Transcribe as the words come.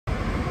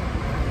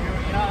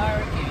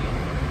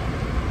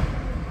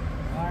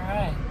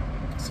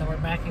So we're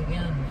back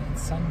again.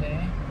 It's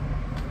Sunday,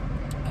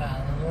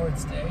 the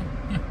Lord's Day.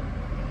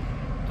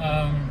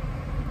 And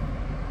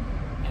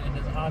it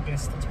is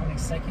August the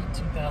 22nd,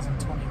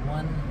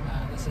 2021.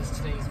 This is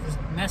today's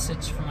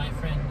message from my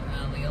friend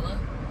Lilla,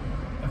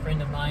 a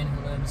friend of mine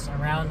who lives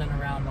around and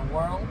around the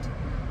world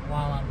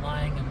while I'm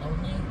lying and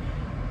lonely.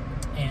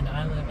 And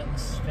I live in the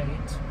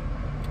state,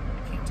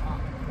 I can't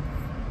talk.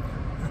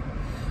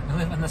 I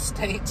live in the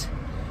state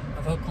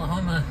of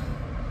Oklahoma,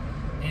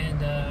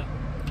 and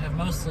I've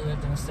mostly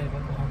lived in the state of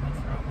Oklahoma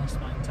for almost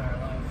my entire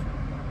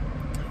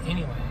life.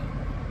 Anyway,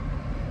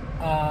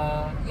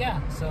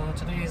 yeah, so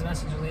today's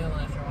message,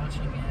 Lila, if you're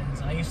watching,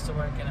 is I used to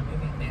work in a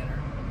movie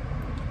theater,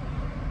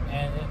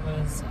 and it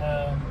was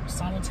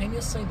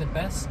simultaneously the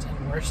best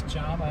and worst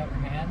job I ever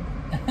had.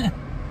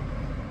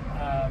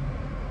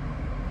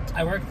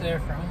 I worked there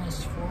for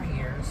almost 4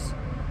 years.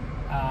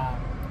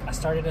 I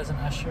started as an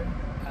usher,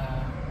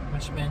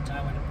 which meant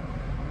I would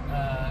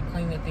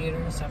clean the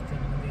theaters after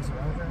the movies were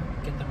over,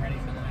 get them ready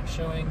for the next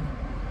showing,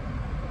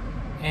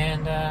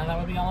 and that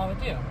would be all I would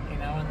do, you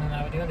know. And then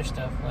I would do other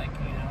stuff, like,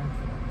 you know,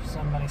 if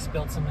somebody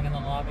spilled something in the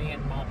lobby,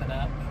 and mop it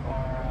up,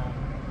 or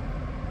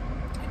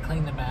I'd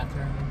clean the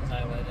bathrooms.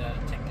 I would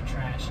take the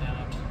trash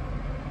out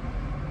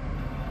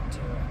to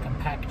a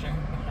compactor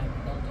behind the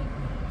building.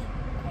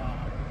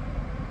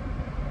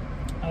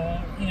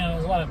 You know, it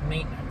was a lot of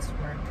maintenance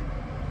work,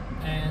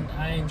 and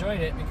I enjoyed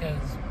it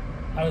because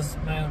I was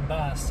my own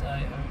boss.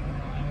 I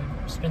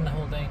would spend the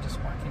whole day just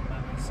working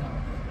by myself.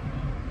 You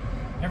know,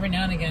 every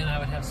now and again I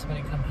would have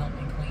somebody come help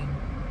me clean,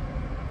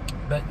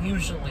 but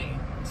usually,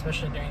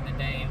 especially during the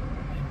day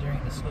and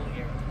during the school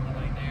year with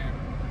nobody there,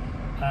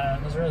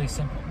 it was really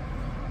simple.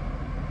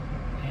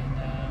 And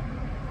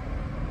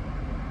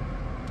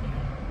you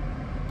know,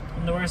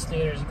 and the worst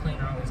theaters to clean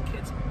are always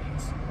kids'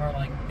 movies, or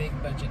like big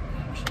budget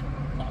action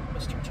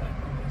blockbuster type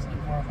movies,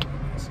 like Marvel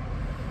movies.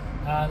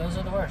 Those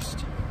are the worst.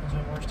 Those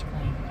are the worst to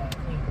clean.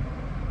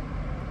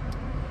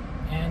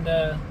 And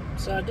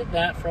so I did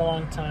that for a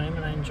long time,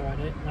 and I enjoyed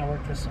it. And I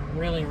worked with some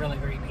really, really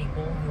great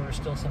people who are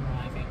still some of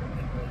my favorite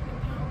people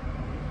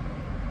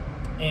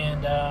even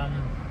now.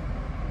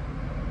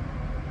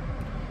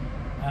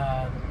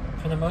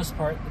 And for the most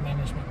part, the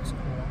management was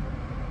cool,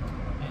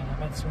 and I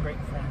met some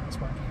great friends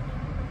working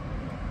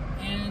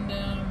there. And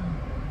then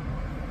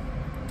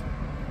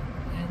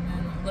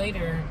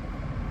later,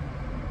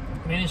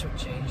 management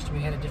changed. We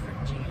had a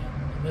different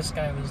GM, and this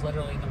guy was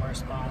literally the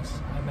worst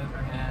boss I've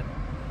ever had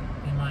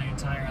in my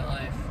entire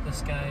life.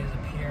 This guy is a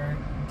pure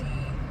D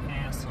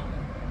asshole.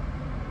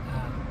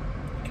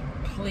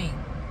 Complete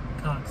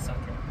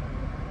cocksucker.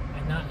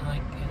 And not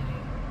like in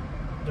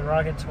a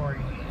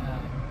derogatory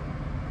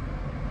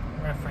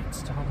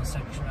reference to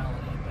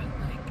homosexuality, but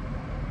like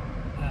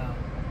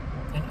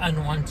an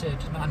unwanted,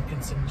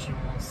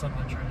 non-consensual,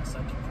 someone trying to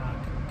suck your cock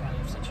kind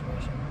of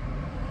situation.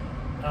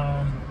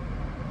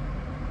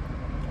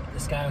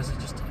 This guy was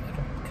just a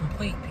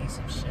complete piece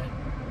of shit,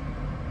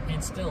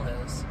 and still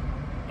is.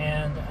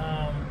 And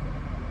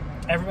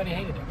everybody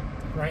hated him,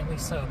 rightly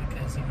so,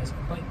 because he was a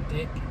complete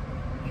dick.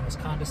 He was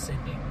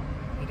condescending.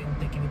 He didn't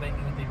think anybody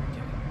knew what they were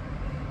doing.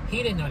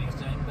 He didn't know what he was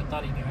doing, but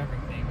thought he knew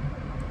everything.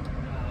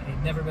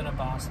 He'd never been a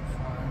boss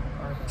before,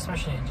 or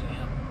especially a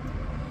GM.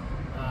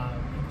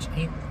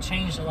 He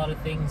changed a lot of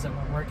things that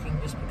were working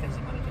just because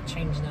he wanted to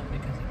change them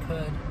because he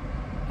could.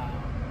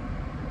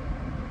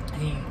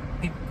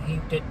 He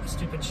did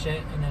stupid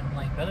shit and then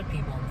blamed other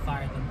people and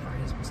fired them for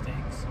his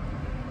mistakes.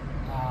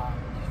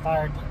 He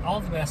fired all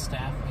the best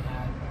staff we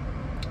had,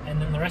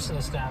 and then the rest of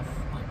the staff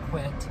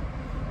quit.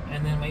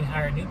 And then we'd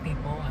hire new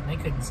people, and they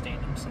couldn't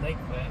stand him, so they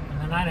quit. And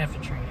then I'd have to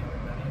train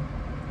everybody.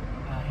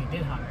 He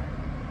did hire.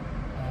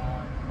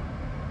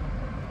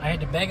 I had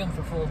to beg him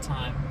for full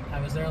time. I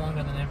was there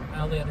longer than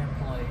all the other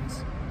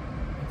employees,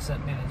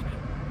 except management.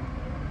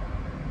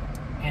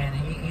 And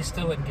he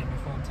still wouldn't give me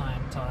full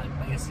time until I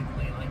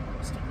basically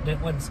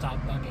wouldn't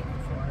stop bugging him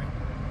for it.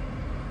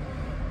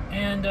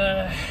 And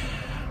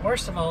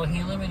worst of all, he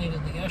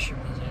eliminated the usher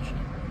position.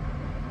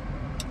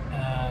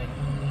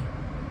 He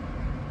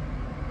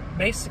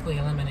basically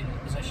eliminated the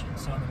position,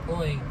 so an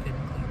employee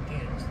couldn't clean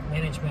theaters.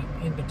 Management,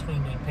 in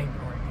between doing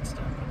paperwork and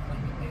stuff, would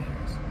clean the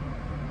theaters.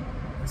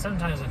 And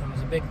sometimes, if it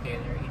was a big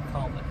theater, he'd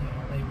call it. You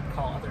know, they would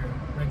call other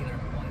regular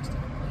employees to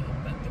clean.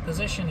 But the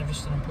position of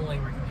just an employee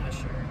working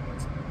usher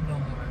was no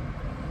more.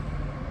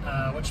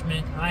 Which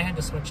meant I had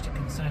to switch to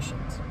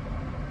concessions,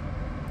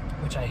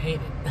 which I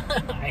hated.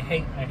 I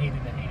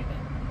hated it.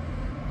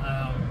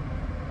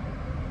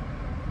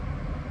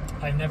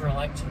 I've never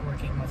liked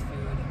working with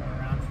food or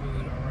around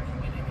food or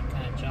working in any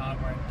kind of job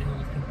where I deal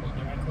with people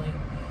directly,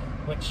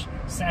 which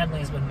sadly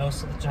has been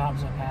most of the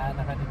jobs I've had.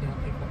 I've had to deal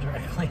with people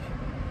directly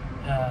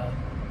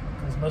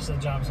because most of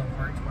the jobs I've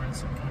worked were in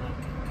some kind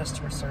of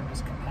customer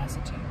service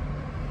capacity.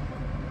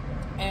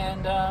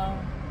 And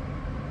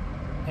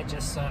it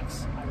just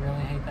sucks. I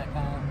really hate that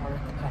kind of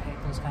work. I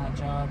hate those kind of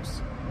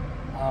jobs.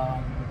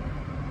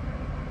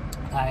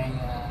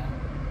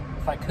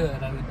 If I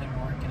could, I would never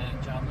work in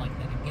a job like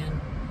that again.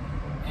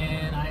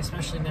 And I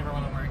especially never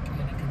want to work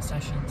in a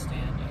concession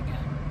stand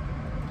again.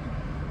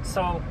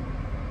 So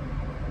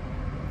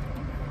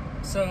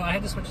I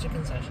had to switch to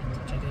concessions,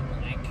 which I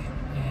didn't like,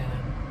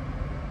 and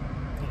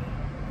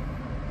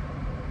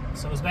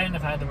so it was bad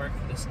enough I had to work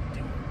for this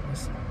dude,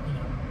 this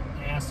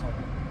asshole.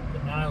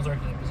 But now I was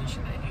working in a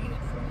position I hated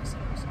for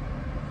sales,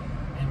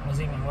 and what was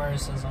even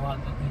worse is a lot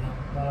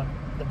of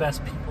the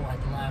best people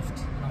had left,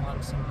 and a lot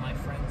of some of my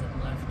friends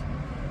had left,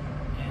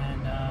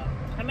 and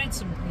I made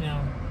some,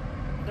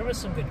 there was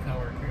some good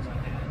coworkers I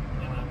had,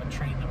 I would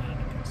train them out of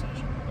the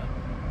concession, but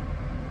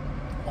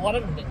a lot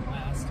of them didn't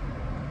last.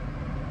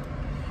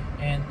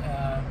 And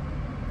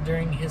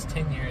during his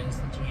tenure as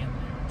the GM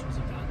there, which was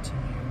about 2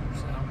 years or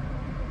so,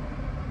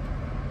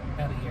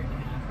 about a year and a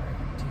half or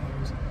 2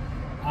 years,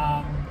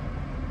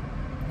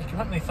 he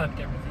completely fucked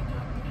everything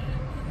up, and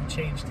he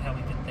changed how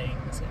we did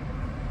things, and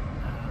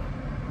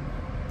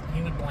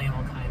he would blame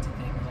all kinds of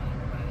things on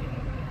everybody,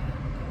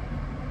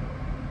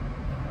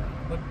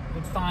 and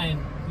would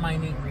find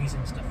minute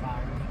reasons to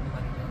fire people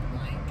that he didn't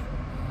like,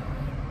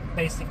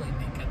 basically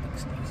make up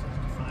excuses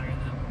to fire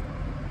them,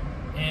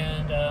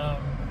 and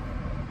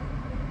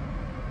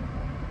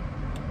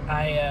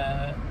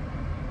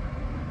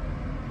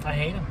I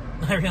hate him.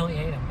 I really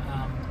hate him,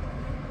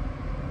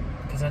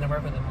 because I had to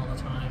work with him all the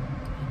time,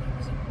 and he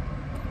was a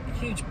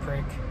huge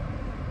prick,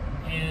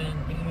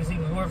 and he was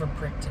even more of a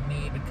prick to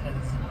me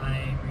because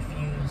I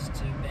refused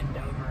to bend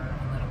over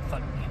and let him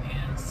fuck me in the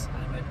ass. I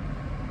would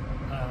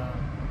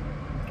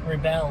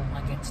rebel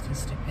against his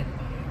stupidity,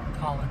 or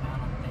call him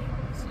out on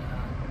things,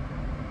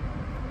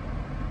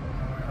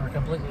 or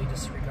completely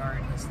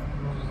disregard his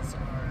rules,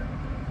 or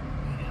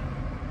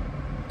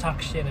talk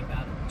shit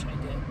about it, which I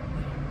did.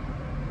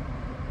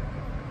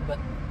 But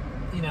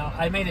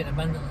I made it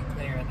abundantly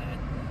clear that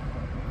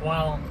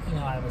while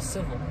I was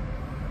civil,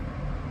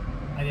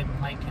 I didn't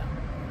like him,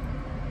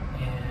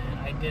 and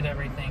I did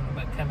everything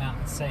but come out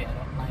and say I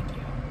don't like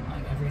you.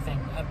 Like everything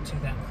up to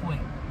that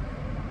point,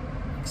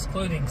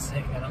 excluding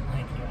saying I don't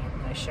like you,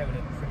 I showed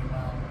it pretty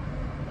well.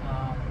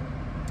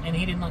 And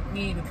he didn't like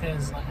me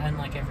because,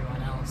 unlike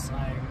everyone else,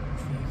 I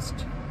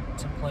refused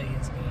to play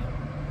his game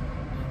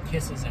and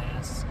kiss his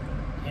ass.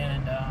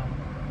 And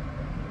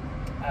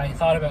I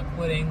thought about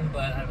quitting,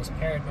 but I was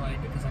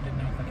paranoid because I didn't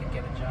know if I could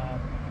get a job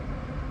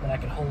that I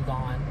could hold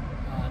on,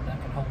 that I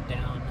could hold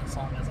down as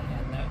long as I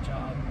had that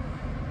job.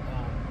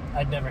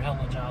 I'd never held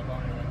a job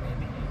longer than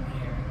maybe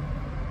a year.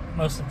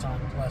 Most of the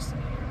time, less than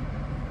a year.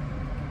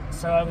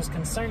 So I was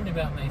concerned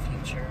about my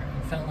future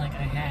and felt like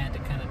I had to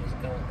kind of just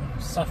go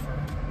suffer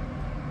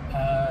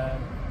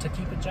to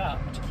keep a job,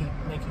 to keep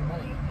making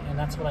money. And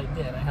that's what I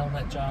did. I held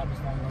that job as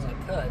long as I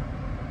could,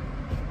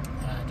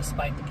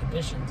 despite the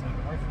conditions we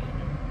were working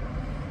under.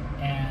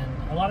 And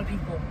a lot of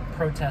people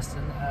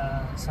protested.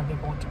 Some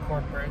people went to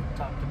corporate,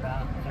 talked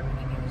about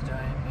everything he was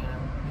doing,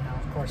 and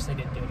of course they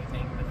didn't do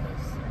anything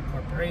because they're a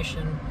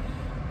corporation.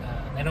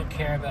 They don't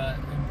care about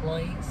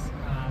employees.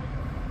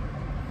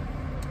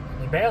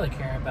 They barely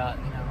care about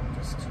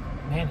just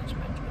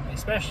management, but they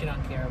especially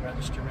don't care about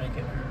just a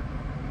regular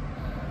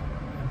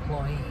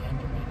employee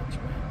under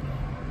management.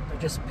 They're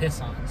just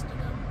piss-ons to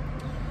them.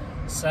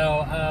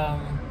 So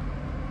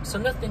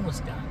nothing was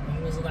done.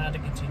 He was allowed to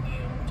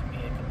continue to be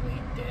a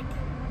complete dick.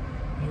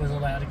 He was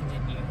allowed to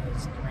continue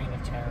his reign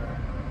of terror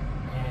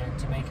and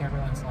to make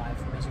everyone's life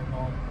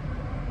miserable.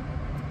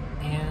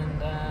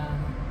 And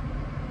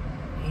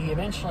he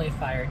eventually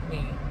fired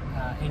me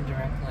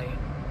indirectly.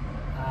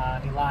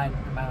 He lied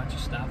about a bunch of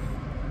stuff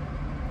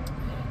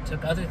and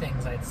took other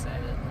things I'd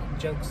said, like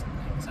jokes and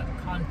things, out of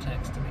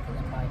context to make it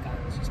look like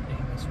I was just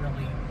being this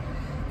really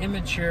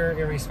immature,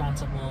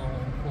 irresponsible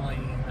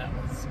employee that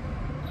was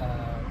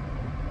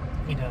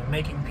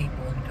making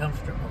people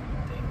uncomfortable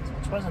and things,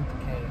 which wasn't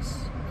the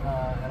case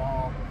at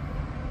all.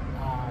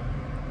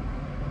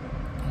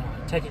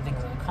 Taking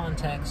things out of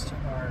context,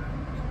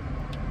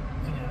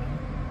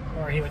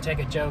 or he would take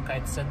a joke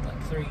I'd said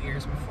like 3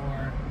 years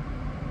before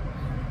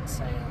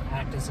and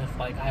act as if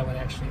like I would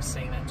actually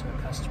say that to a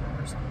customer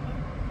or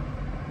something,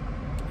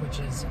 which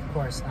is of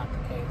course not the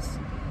case.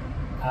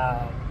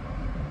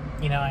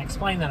 I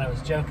explained that I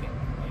was joking.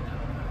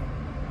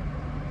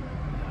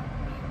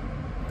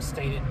 I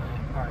stated my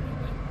part of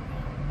it,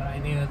 but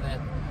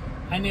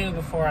I knew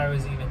before I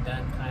was even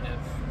done kind of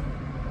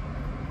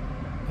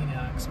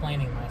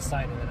explaining my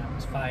side of it, I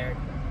was fired.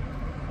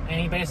 And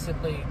he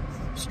basically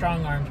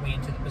strong-armed me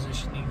into the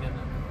position, even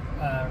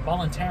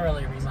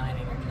voluntarily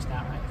resigning or just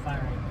outright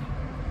firing me.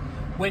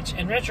 Which,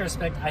 in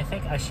retrospect, I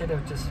think I should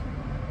have just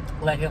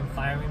let him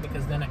fire me,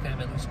 because then I could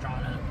have at least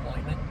drawn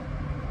unemployment.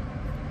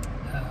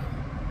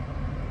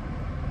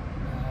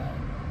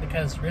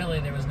 Because really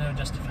there was no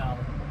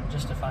justifiable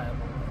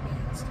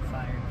means to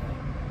fire me.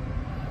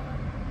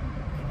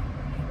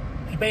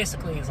 He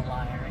basically is a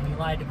liar, and he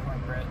lied to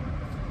corporate.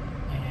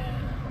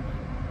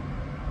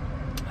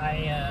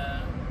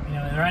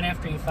 And right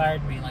after he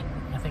fired me, like,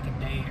 I think a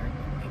day or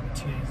maybe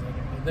 2 days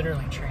later, he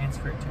literally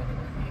transferred to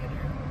another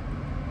theater.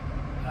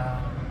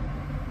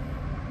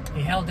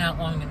 He held out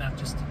long enough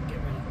just to get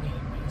rid of me,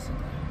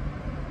 basically.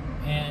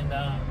 And,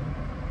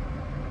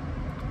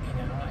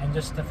 and and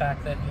just the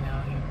fact that, you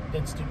know, he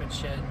did stupid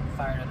shit and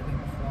fired other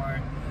people for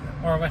it,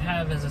 or would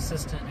have his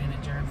assistant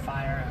manager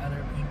fire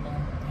other people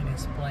in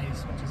his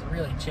place, which is a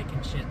really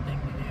chicken shit thing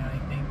to do. I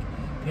think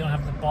if you don't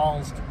have the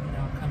balls to, you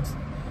know,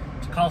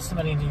 to call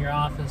somebody into your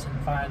office and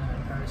fire them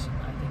in person,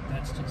 I think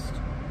that's just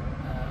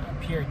a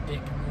pure dick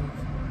move.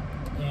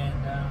 And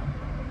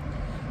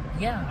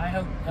yeah, I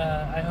hope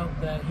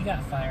that he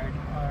got fired,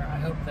 or I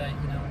hope that,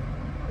 you know,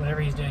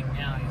 whatever he's doing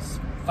now, he's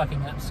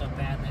fucking up so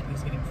bad that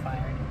he's getting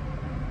fired.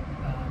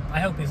 I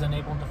hope he's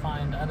unable to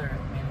find other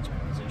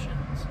management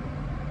positions.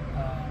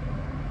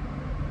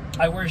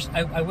 I wish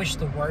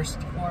the worst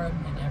for him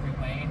in every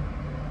way.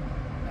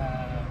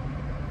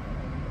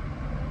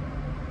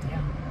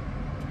 Yeah,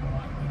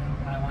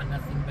 I want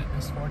nothing but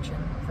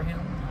misfortune for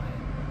him.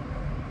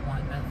 I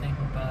want nothing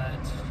but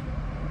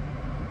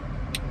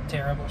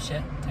terrible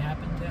shit to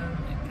happen to him,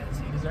 because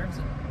he deserves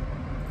it.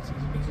 Because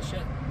he's a piece of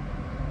shit.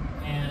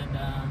 And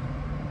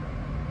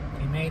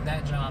he made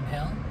that job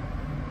hell.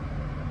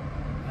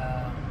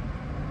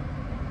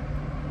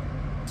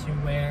 To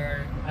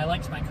where I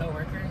liked my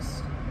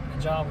coworkers.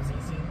 The job was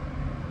easy,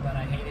 but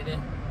I hated it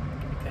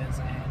because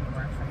I had to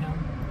work for him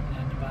and I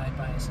had to abide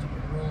by his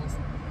stupid rules.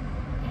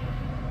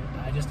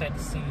 And I just had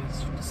to see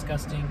his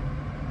disgusting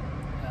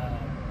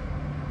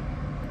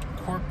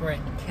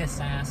corporate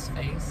kiss-ass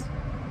face.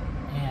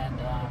 And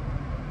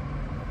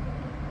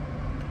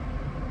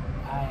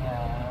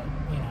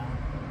you know,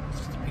 he's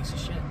just a piece of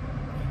shit. You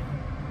know,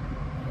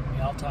 and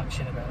we all talked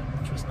shit about him,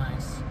 which was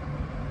nice.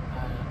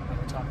 We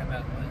were talking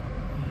about what,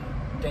 you know,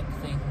 dick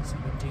things he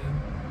would do.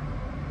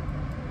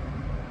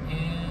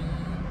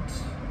 And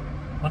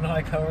one of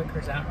my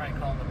coworkers outright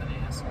called him an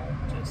asshole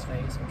to his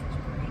face, which was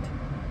great.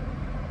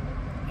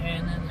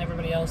 And then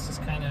everybody else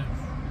just kind of,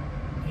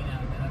 you know,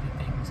 did other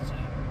things to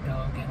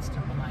go against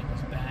him behind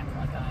his back,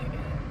 like I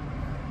did.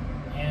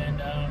 And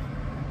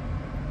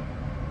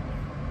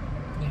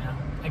you know,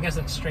 I guess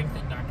it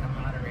strengthened our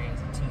camaraderie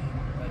as a team,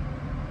 but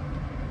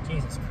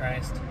Jesus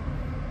Christ,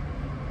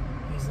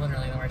 he's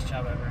literally the worst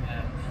job I've ever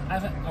had.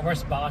 I've had the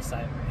worst boss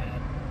I ever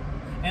had.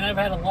 And I've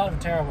had a lot of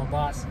terrible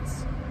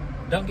bosses.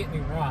 Don't get me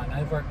wrong,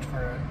 I've worked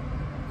for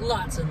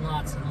lots and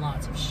lots and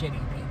lots of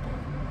shitty people.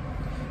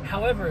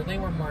 However, they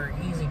were more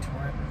easy to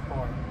work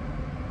for,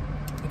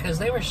 because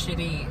they were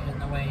shitty in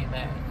the way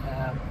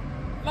that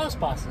most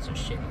bosses are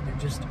shitty. They're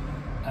just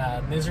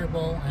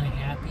miserable,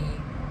 unhappy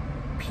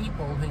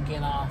people who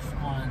get off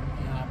on,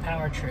 you know, a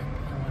power trip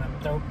and want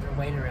to throw their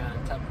weight around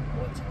and tell people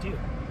what to do.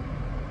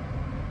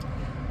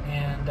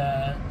 And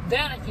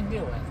that I can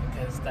deal with,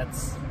 because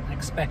that's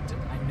expected.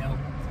 I know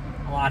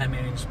a lot of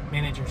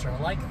managers are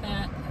like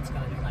that. It's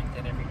going to be like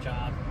that every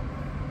job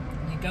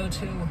you go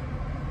to.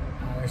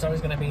 There's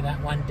always going to be that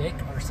one dick,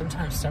 or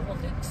sometimes several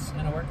dicks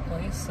in a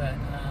workplace that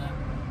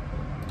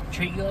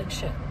treat you like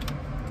shit.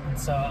 And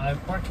so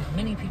I've worked with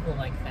many people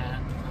like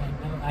that.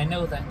 I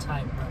know that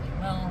type really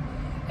well,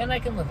 and I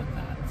can live with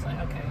that. It's like,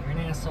 okay, you're an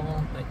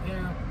asshole, but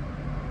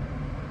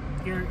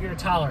you're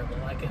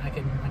tolerable. I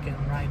can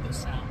ride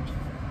this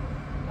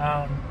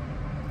out.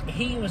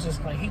 He was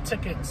just like, he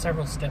took it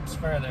several steps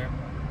further,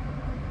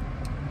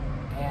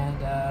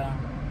 and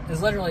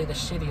is literally the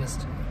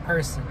shittiest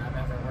person I've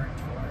ever worked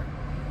for.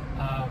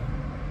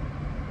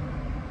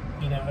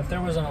 You know, if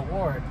there was an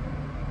award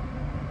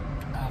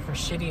for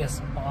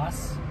shittiest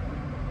boss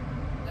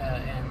in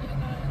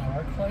a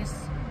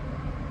workplace,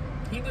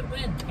 he would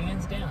win,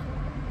 hands down.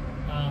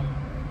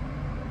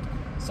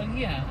 So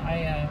yeah,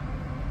 I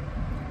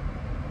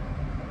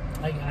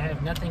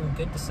have nothing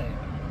good to say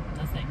about him.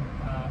 Nothing.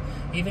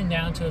 Even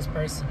down to his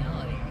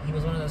personality. He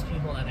was one of those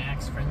people that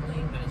acts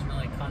friendly, but is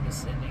really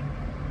condescending.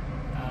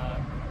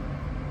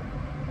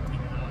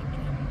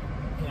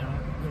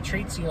 He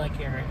treats you like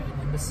you're an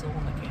imbecile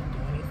and can't do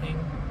anything.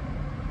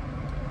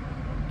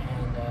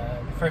 And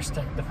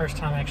the first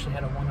time I actually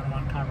had a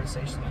one-on-one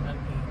conversation with him,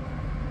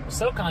 he was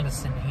so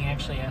condescending. He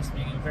actually asked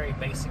me very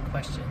basic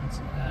questions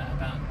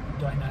about,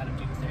 do I know how to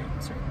do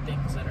certain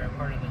things that are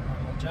part of the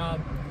normal job,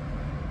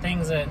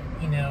 things that,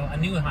 you know, a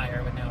new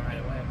hire would know right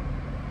away.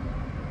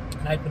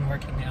 And I'd been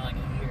working there like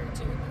a year or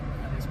two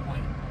at this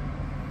point.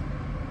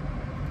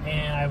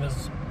 And I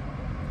was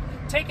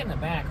taken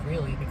aback,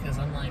 really, because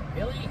I'm like,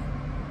 really?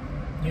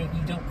 You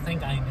don't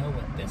think I know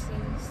what this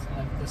is?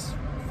 This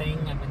thing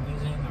I've been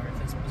using, or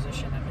this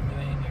position I've been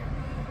doing, or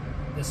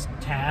this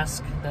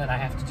task that I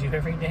have to do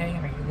every day?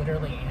 Are you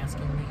literally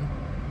asking me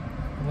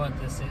what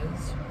this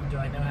is? Do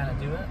I know how to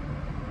do it?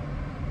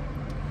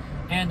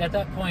 And at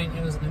that point,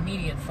 it was an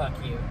immediate fuck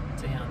you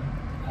to him.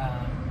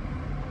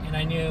 And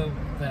I knew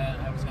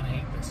that I was going to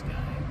hate this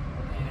guy.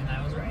 And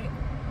I was right.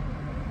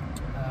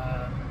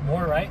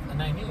 More right than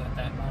I knew at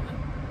that moment.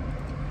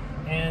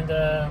 And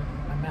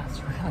my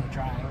mouth's really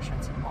dry. I wish I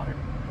had some water.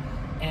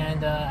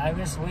 And I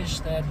just wish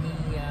that he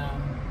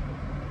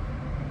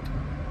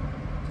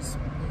just,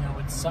 you know,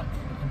 would suck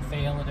and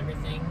fail at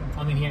everything.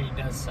 I mean, here he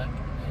does suck.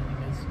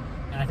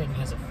 And I think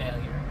he is a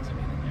failure as a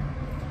manager.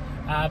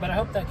 But I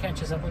hope that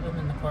catches up with him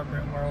in the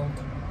corporate world.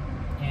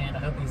 And I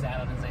hope he's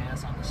out on his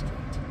ass on the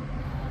street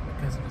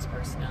because of his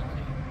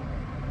personality.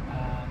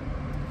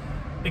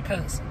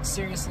 Because,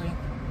 seriously,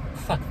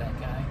 fuck that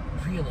guy.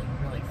 Really,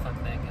 really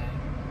fuck that guy.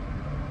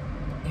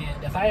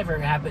 And if I ever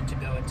happen to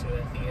go into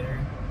a theater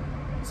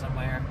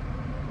somewhere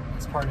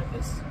as part of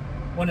this,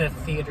 one of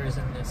the theaters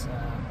in this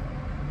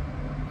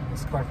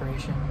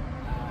corporation,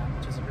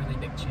 which is a really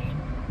big chain,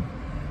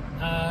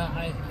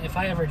 if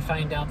I ever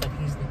find out that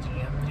he's the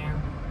GM there,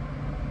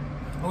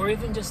 or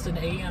even just an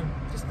AM,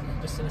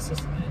 just an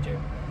assistant manager,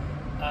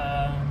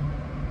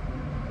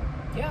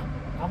 yeah,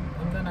 I'm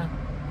gonna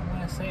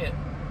say it.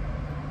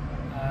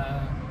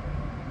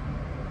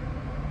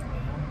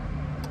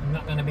 I'm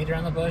not gonna beat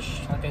around the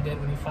bush like I did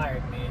when he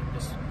fired me, and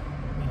just,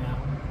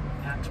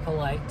 act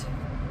polite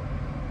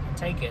and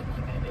take it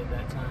like I did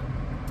that time.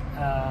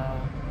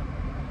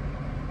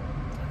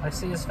 If I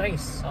see his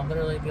face, I'll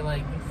literally be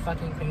like, "You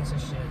fucking piece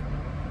of shit.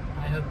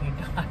 I hope you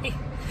die."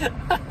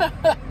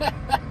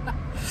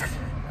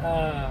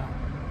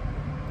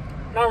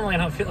 Normally I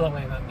don't feel that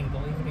way about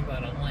people, even people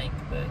I don't like,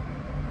 but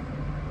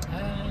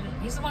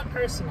he's the one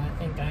person I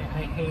think I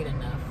hate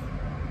enough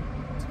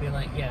to be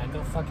like, yeah,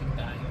 go fucking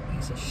die, you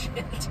piece of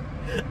shit.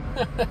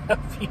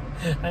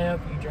 I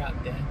hope you drop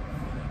dead.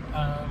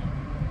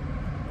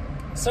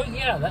 So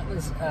yeah, that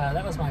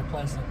was my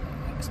pleasant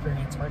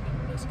experience working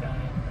with this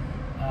guy.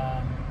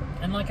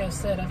 And like I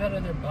said, I've had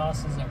other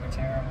bosses that were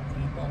terrible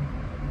people,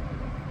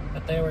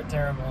 but they were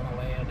terrible in a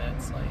way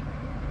that's like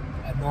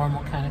a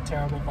normal kind of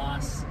terrible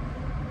boss,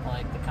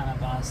 like the kind of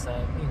boss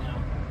that,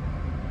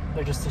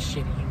 they're just a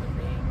shitty human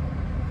being,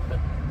 but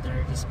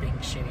they're just being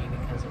shitty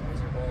because they're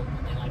miserable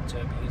and they like to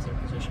abuse their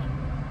position.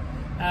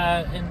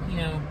 And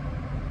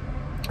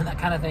that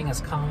kind of thing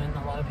is common.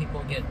 A lot of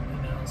people get,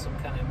 some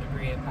kind of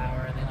degree of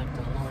power and they like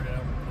to lord it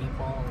over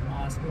people and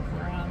boss people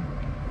around.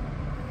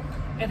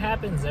 It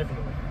happens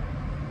everywhere.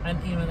 And,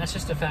 that's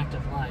just a fact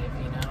of life,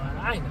 and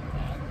I know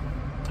that.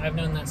 I've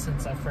known that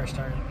since I first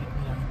started,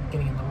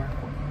 getting in the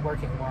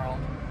working world.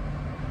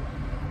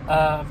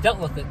 I've dealt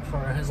with it for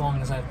as long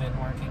as I've been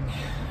working.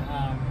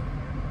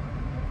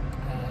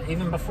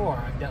 Even before,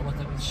 I've dealt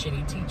with it with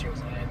shitty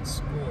teachers I had in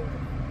school,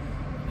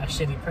 a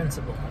shitty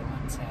principal I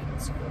once had in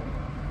school,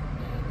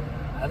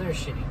 and other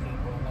shitty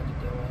people I had to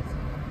deal with,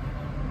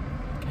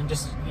 and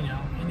just,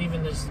 and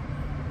even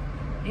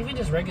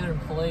just regular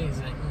employees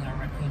at,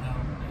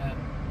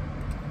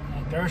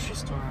 at grocery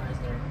stores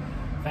or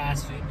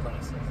fast food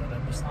places that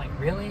I'm just like,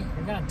 really?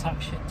 You're gonna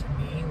talk shit to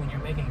me when you're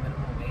making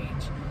minimum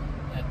wage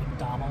at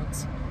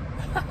McDonald's?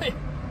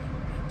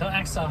 Don't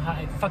act so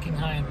fucking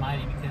high and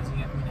mighty because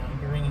you're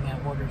ringing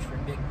out orders for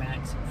Big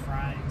Macs and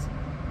fries.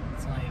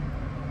 It's like,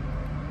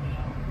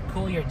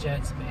 cool your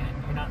jets,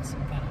 man. You're not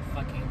some kind of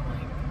fucking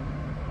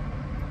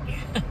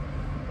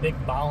big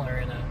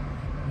baller in a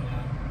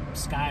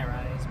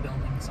skyrise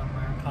building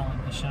somewhere calling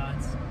the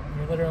shots.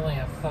 You're literally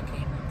a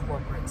fucking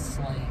corporate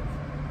slave.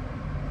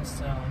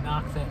 So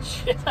knock that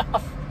shit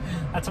off.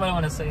 That's what I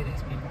want to say to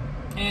these people.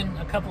 And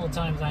a couple of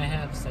times I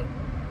have said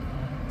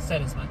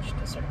as much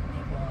to certain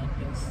people like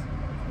this.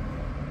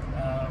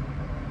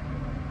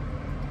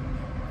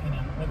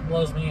 What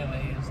blows me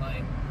away is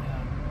like,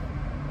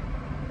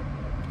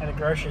 at a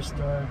grocery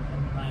store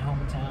in my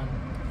hometown,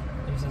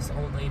 there's this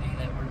old lady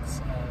that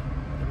works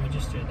the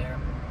register there.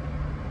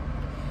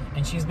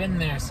 And she's been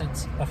there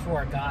since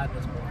before God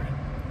was born.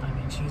 I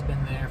mean, she's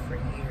been there for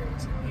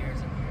years and years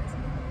and years.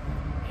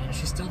 And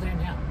she's still there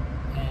now.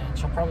 And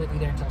she'll probably be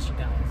there until she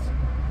dies.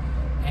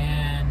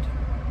 And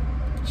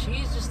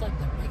she's just like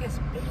the biggest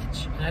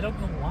bitch. And I don't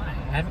know why.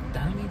 I haven't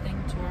done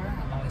anything to her.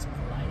 I'm always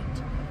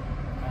polite.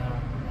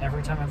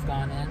 Every time I've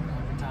gone in,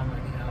 every time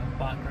I've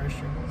bought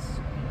groceries,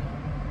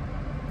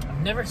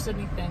 I've never said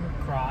anything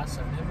cross.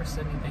 I've never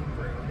said anything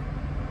rude.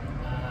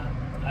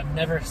 I've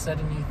never said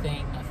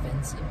anything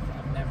offensive.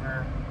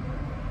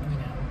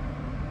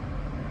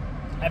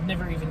 I've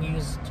never even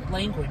used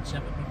language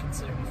that would be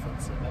considered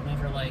offensive. I've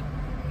never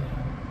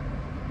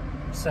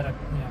said a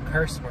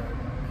curse word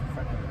in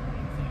front of her or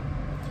anything.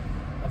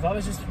 I've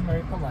always just been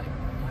very polite,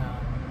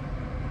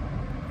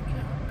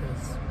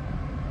 because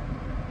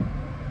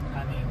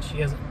she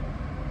hasn't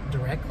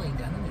directly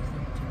done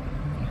anything to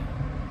me.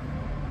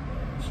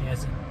 She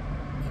hasn't,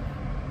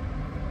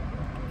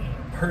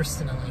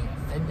 personally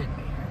offended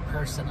me or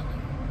personally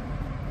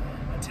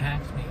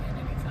attacked me in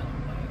any kind of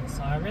way.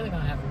 So I really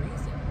don't have a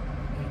reason,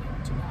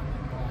 to not be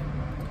polite.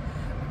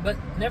 But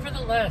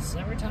nevertheless,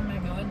 every time I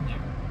go in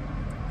there,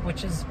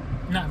 which is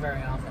not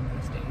very often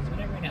these days, but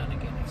every now and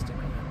again I still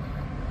go in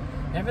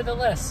there.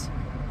 Nevertheless,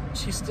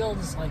 she still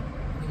just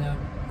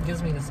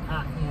gives me this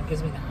eye,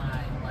 gives me the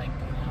eye, like,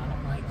 I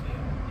don't like you,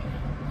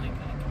 like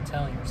I can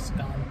tell you're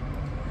scum.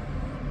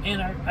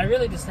 And I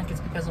really just think it's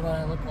because of what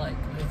I look like.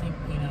 I think,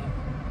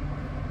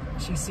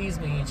 she sees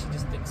me and she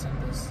just thinks I'm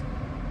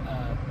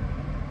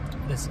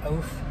this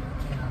oaf,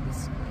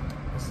 this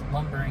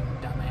lumbering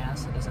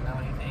dumbass that doesn't know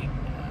anything.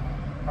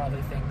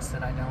 Probably thinks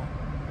that I don't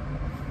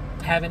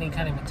have any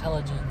kind of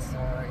intelligence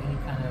or any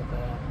kind of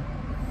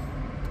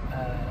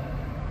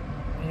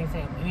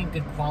any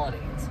good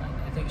qualities.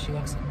 I think she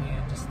looks at me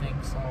and just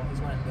thinks, oh,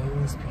 he's one of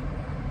those people.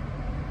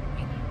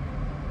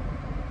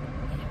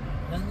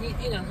 And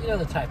you know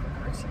the type of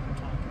person I'm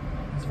talking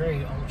about. These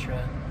very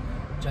ultra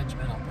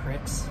judgmental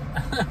pricks.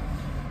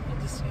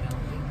 They just,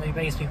 they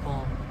base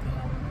people,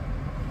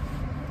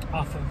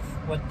 off of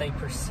what they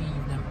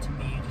perceive them to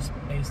be, just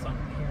based on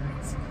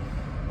appearance,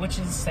 which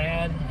is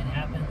sad and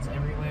happens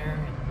everywhere,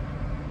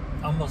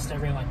 and almost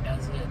everyone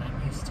does it, and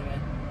I'm used to it.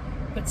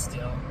 But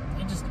still,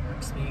 it just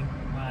irks me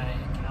when I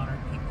encounter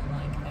people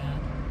like that.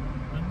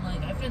 I'm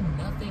like, I've done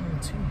nothing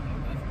to you.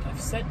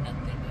 I've said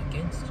nothing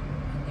against you,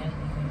 and yet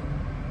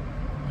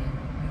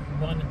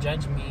you want to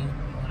judge me.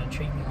 You want to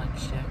treat me like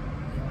shit.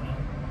 You want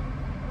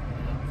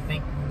to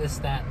think this,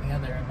 that, and the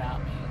other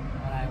about me.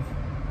 When I've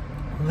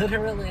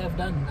literally have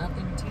done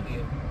nothing to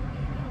you.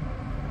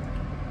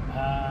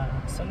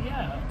 So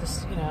yeah,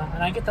 just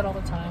and I get that all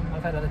the time.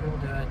 I've had other people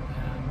do it.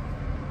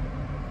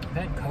 I've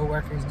had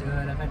coworkers do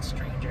it. I've had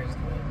strangers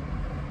do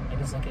it. They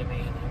just look at me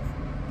and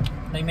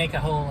they make a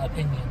whole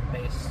opinion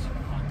based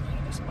on me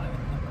just by what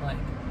I look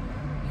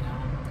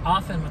like.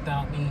 Often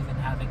without me even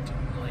having to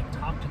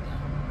talk to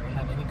them or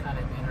have any kind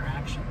of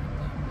interaction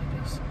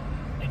with them.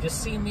 They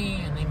just see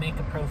me and they make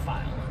a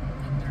profile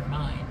in their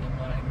mind of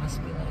what I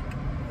must be like.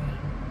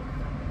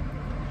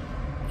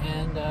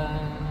 And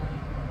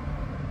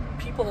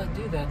people that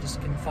do that just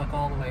can fuck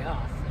all the way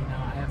off.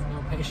 I have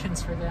no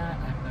patience for that.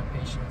 I have no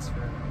patience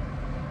for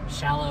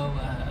shallow,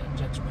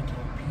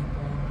 judgmental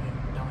people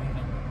who don't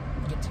even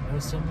get to know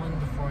someone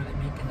before they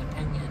make an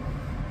opinion.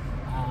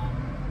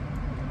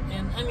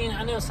 And I mean,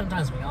 I know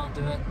sometimes we all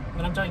do it,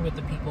 but I'm talking about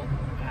the people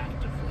who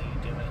actively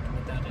do it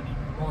without any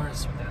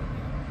remorse, without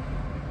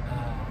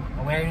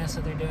any awareness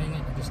that they're doing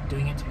it. They're just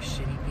doing it to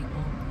shitty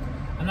people.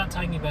 I'm not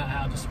talking about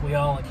how just we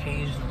all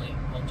occasionally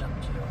will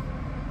jump to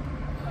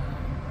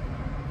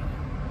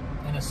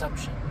an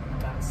assumption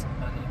about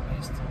somebody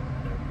based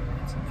on their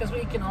appearance. Because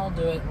we can all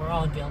do it. We're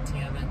all guilty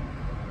of it.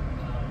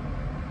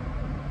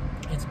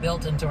 It's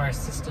built into our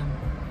system.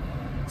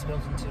 It's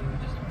built into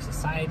our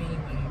society.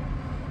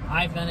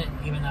 I've done it,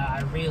 even though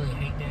I really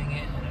hate doing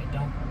it, and I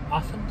don't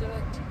often do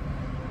it.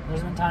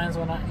 There's been times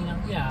when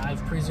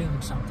I've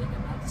presumed something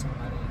about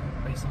somebody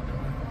based on what they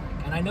look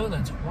like. And I know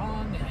that's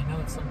wrong, and I know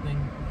it's something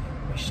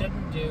we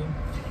shouldn't do.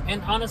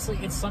 And honestly,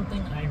 it's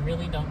something I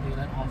really don't do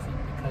that often,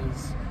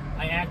 because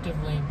I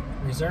actively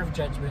reserve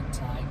judgment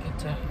until I get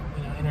to,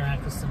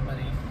 interact with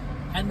somebody,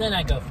 and then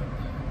I go from there.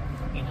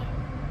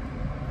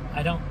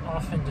 I don't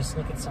often just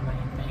look at somebody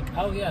and think,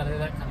 oh yeah, they're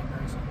that kind of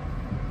person.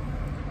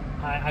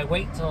 I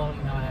wait till,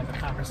 I have a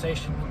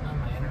conversation with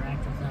them, I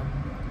interact with them,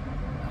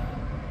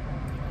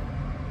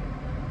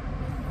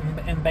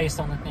 and based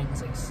on the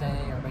things they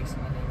say, or based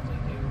on the things they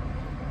do,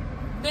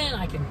 then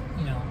I can,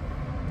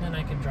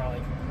 draw a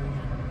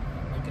conclusion,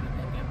 make an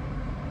opinion.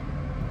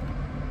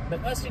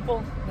 But most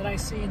people that I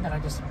see that I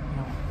just,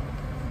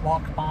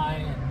 walk by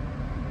and,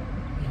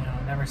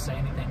 never say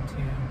anything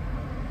to,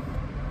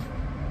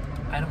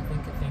 I don't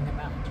think a thing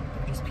about.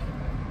 They're just people.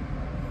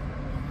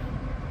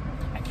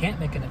 I can't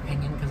make an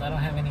opinion because I don't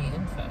have any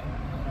info.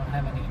 I don't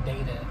have any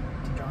data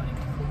to draw any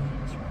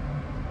conclusions from.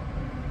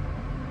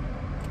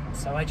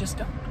 So I just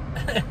don't.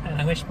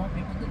 And I wish more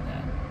people did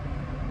that.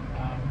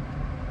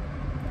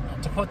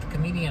 To quote the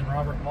comedian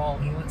Robert Wall,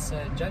 he once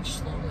said, "Judge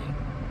slowly."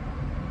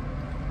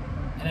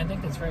 And I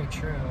think that's very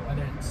true,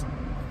 whether it's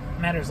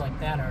matters like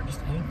that or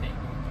just anything,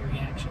 like your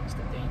reactions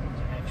to things,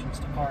 your reactions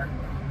to art,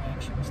 your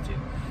reactions to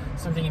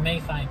something you may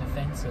find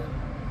offensive,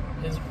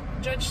 is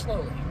judge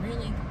slowly.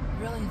 Really,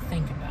 really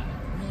think about it.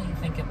 Really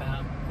think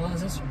about, well,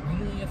 is this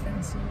really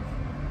offensive?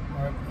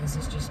 Or is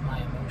this just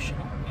my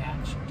emotional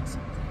reaction to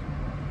something?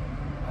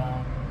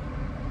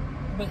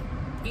 But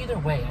either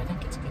way, I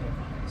think it's good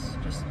advice.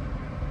 Just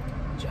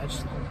judge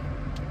slowly.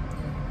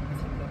 I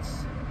think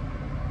that's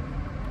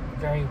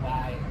very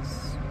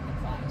wise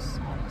advice,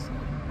 honestly.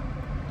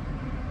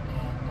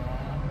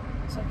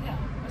 And so yeah,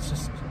 it's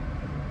just,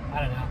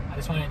 I don't know. I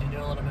just wanted to do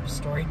a little bit of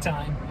story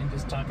time and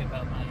just talk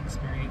about my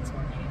experience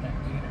working at that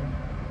theater,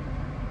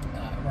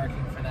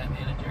 working for that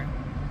manager,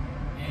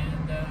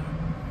 and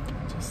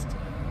just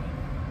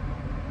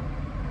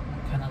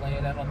kind of lay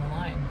it out on the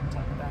line and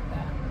talk about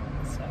that.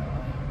 So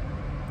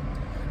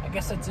I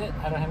guess that's it.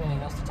 I don't have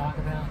anything else to talk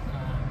about.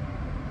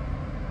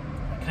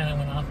 I kind of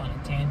went off on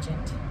a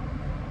tangent.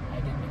 I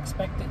didn't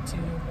expect it to,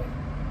 but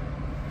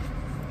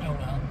oh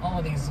well. All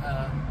of these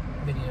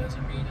videos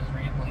are me just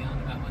rambling on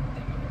about one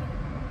thing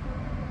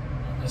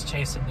and just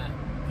chasing that,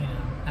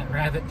 that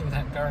rabbit through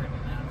that garden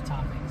out of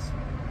topics.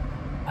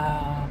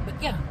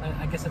 But yeah,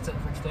 I guess that's it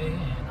for today,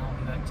 and I'll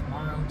be back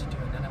tomorrow to do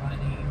another one of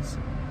these.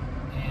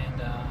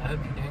 And I hope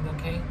you're doing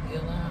okay,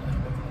 Lilla. I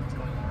hope everything's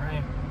going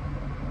alright.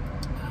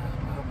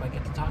 I hope I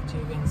get to talk to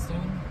you again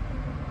soon.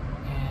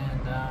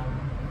 And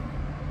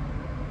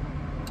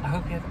I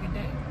hope you have a good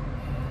day.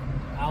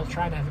 And I'll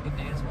try to have a good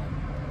day as well.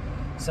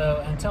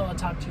 So until I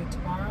talk to you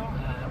tomorrow,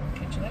 we'll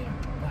catch you later.